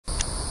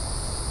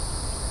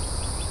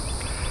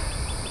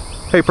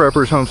Hey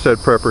preppers, Homestead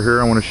Prepper here.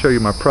 I want to show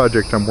you my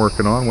project I'm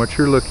working on. What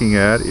you're looking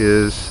at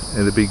is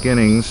the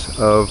beginnings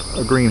of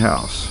a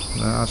greenhouse.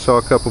 I saw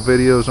a couple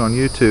videos on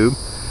YouTube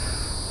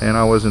and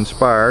I was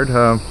inspired.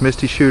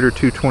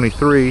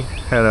 Mistyshooter223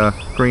 had a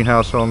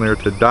greenhouse on there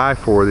to die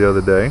for the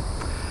other day.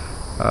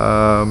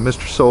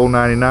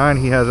 MisterSoul99,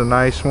 he has a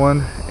nice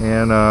one,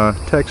 and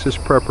Texas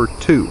Prepper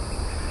 2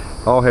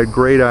 all had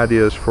great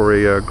ideas for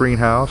a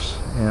greenhouse,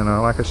 and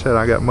like I said,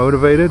 I got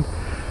motivated,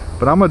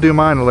 but I'm gonna do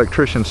mine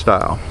electrician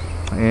style.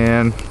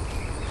 And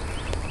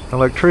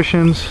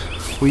electricians,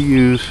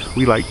 we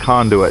like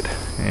Conduit,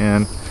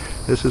 and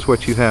this is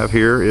what you have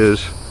here is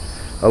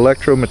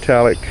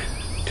electrometallic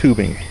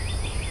tubing.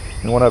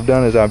 And what I've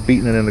done is I've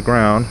beaten it in the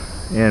ground,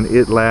 and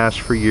it lasts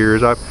for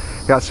years. I've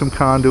got some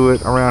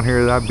Conduit around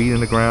here that I've beat in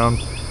the ground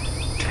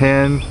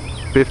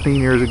 10-15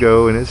 years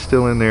ago, and it's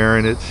still in there,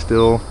 and it's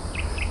still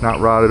not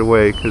rotted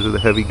away because of the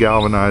heavy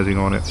galvanizing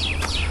on it.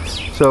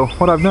 So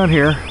what I've done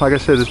here, like I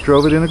said, is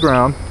drove it in the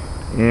ground,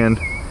 and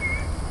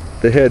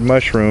the head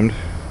mushroomed,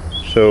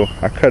 so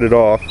I cut it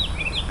off,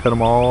 cut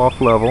them all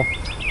off level.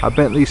 I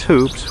bent these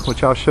hoops,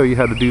 which I'll show you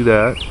how to do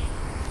that,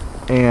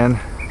 and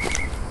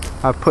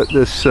I put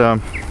this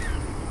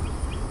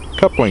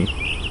coupling.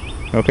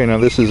 Okay, now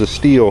this is a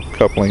steel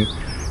coupling.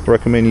 I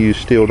recommend you use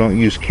steel, don't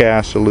use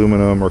cast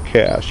aluminum or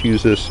cast.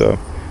 Use this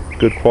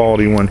good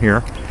quality one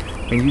here,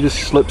 and you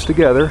just slips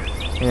together,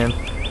 and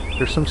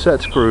there's some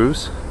set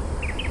screws.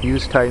 You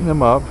just tighten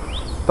them up.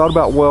 Thought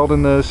about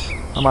welding this.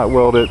 I might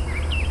weld it.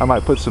 I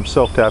might put some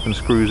self-tapping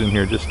screws in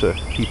here just to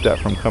keep that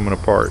from coming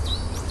apart.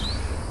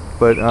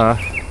 But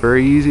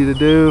very easy to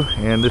do,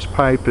 and this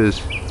pipe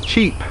is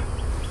cheap,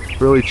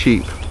 really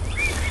cheap.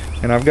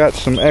 And I've got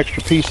some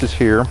extra pieces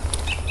here,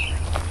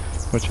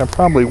 which I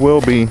probably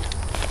will be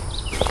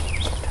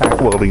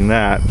tack welding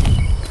that.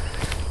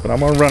 But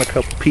I'm going to run a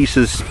couple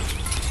pieces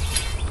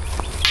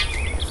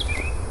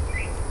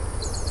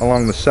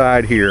along the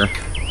side here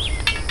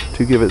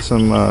to give it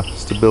some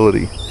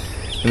stability.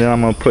 And then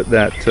I'm going to put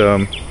that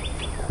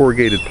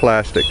corrugated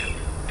plastic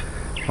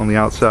on the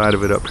outside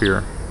of it up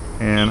here,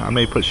 and I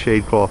may put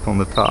shade cloth on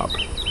the top.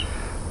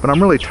 But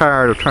I'm really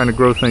tired of trying to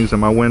grow things in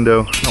my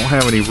window. I don't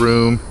have any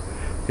room,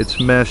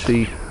 it's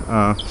messy,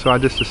 so I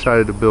just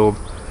decided to build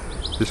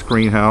this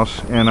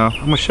greenhouse, and I'm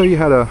going to show you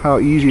how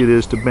easy it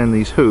is to bend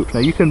these hoops. Now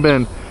you can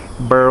bend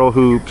barrel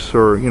hoops,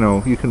 or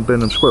you can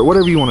bend them square,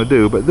 whatever you want to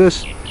do, but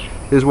this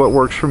is what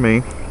works for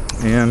me,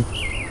 and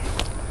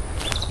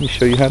let me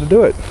show you how to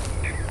do it.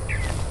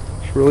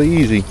 It's really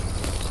easy.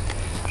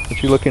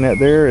 What you're looking at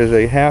there is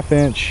a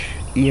 1/2-inch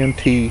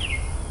EMT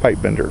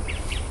pipe bender,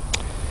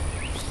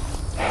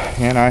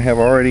 and I have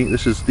already,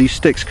 these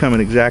sticks come in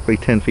exactly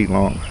 10 feet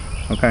long.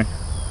 Okay,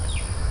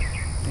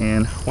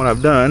 and what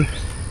I've done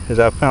is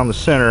I've found the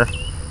center.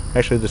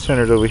 Actually the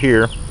center's over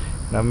here,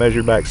 and I've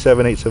measured back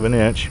 7/8 of an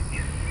inch,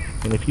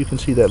 and if you can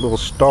see that little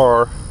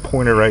star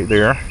pointer right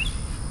there,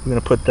 I'm going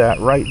to put that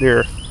right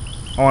there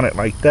on it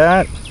like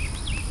that.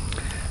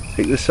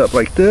 Take this up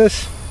like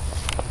this,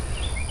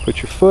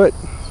 put your foot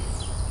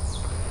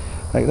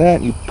like that,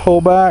 and you pull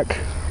back.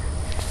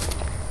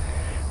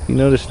 You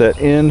notice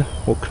that end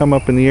will come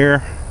up in the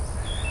air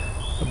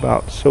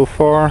about so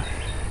far,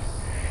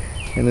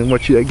 and then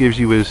what that gives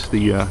you is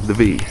the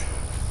V.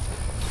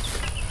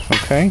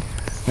 Okay,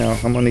 now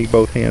I'm gonna need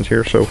both hands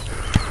here, so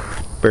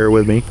bear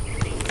with me.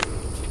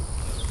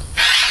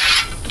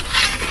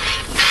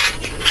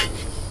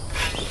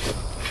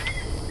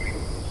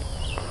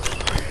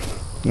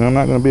 Now I'm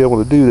not going to be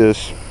able to do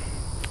this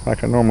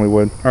like I normally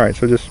would. Alright,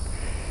 so just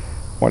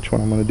watch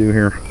what I'm going to do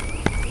here.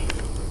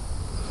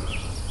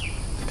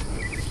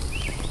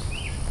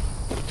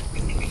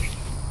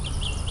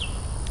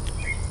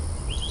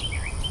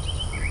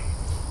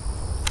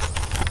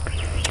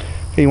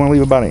 Okay, you want to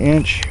leave about 1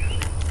 inch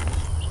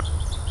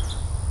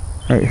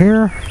right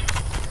here,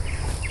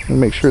 and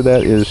make sure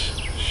that is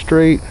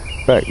straight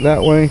back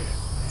that way.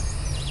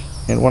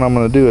 And what I'm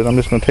going to do is I'm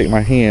just going to take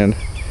my hand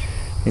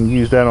and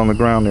use that on the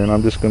ground there, and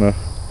I'm just going to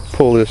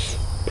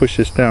push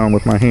this down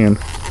with my hand.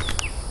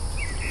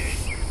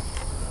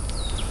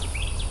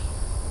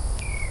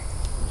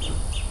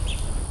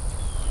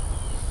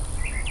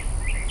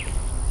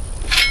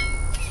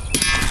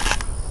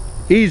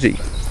 Easy.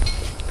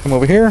 Come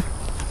over here.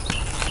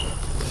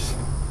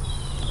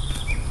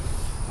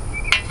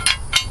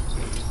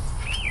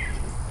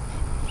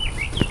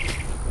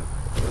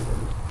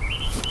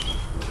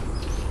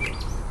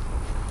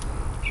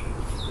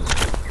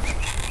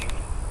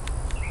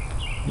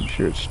 Make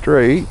sure it's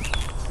straight.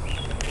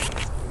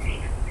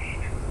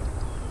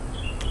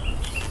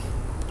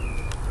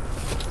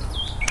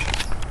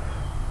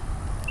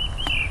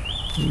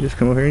 You just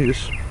come over here and you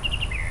just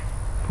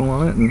pull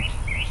on it and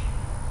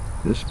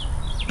just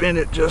bend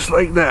it just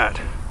like that.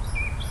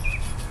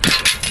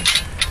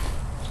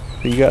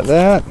 So you got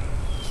that,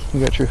 you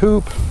got your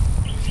hoop,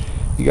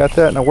 you got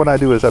that. Now what I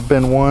do is I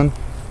bend one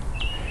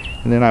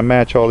and then I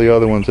match all the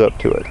other ones up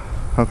to it.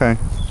 Okay,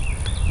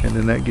 and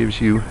then that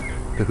gives you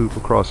the hoop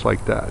across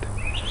like that.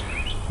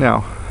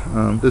 Now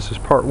this is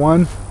part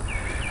one.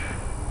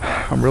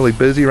 I'm really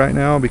busy right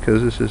now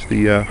because this is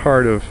the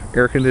heart of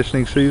air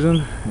conditioning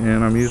season,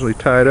 and I'm usually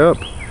tied up,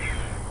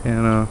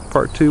 and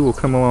part 2 will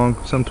come along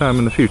sometime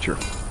in the future.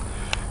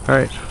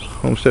 Alright,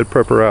 Homestead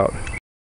Prepper out.